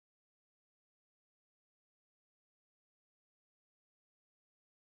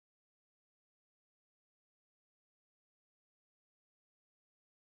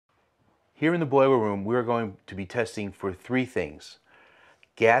Here in the boiler room, we're going to be testing for three things: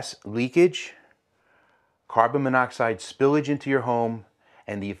 gas leakage, carbon monoxide spillage into your home,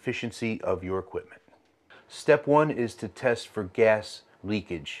 and the efficiency of your equipment. Step one is to test for gas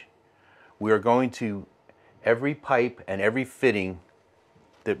leakage. We are going to every pipe and every fitting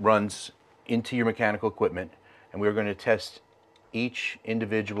that runs into your mechanical equipment, and we're going to test each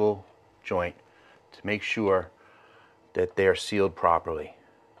individual joint to make sure that they are sealed properly.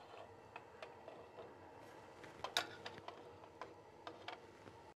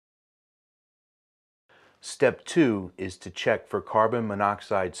 Step two is to check for carbon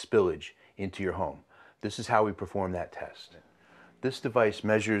monoxide spillage into your home. This is how we perform that test. This device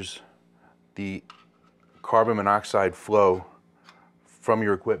measures the carbon monoxide flow from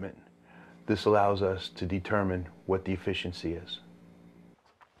your equipment. This allows us to determine what the efficiency is.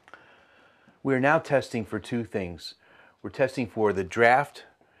 We are now testing for two things. We're testing for the draft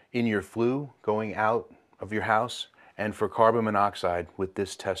in your flue going out of your house and for carbon monoxide with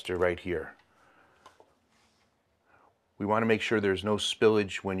this tester right here. We want to make sure there's no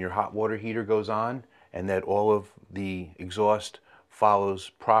spillage when your hot water heater goes on and that all of the exhaust follows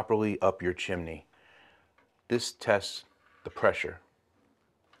properly up your chimney. This tests the pressure,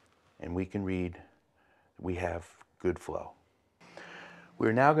 and we can read we have good flow.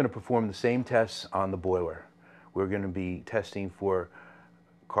 We're now going to perform the same tests on the boiler. We're going to be testing for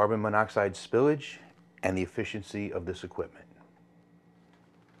carbon monoxide spillage and the efficiency of this equipment.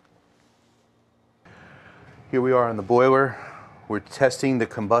 Here we are on the boiler. We're testing the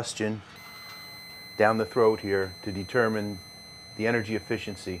combustion down the throat here to determine the energy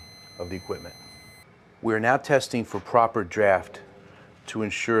efficiency of the equipment. We're now testing for proper draft to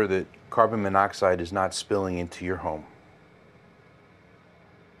ensure that carbon monoxide is not spilling into your home.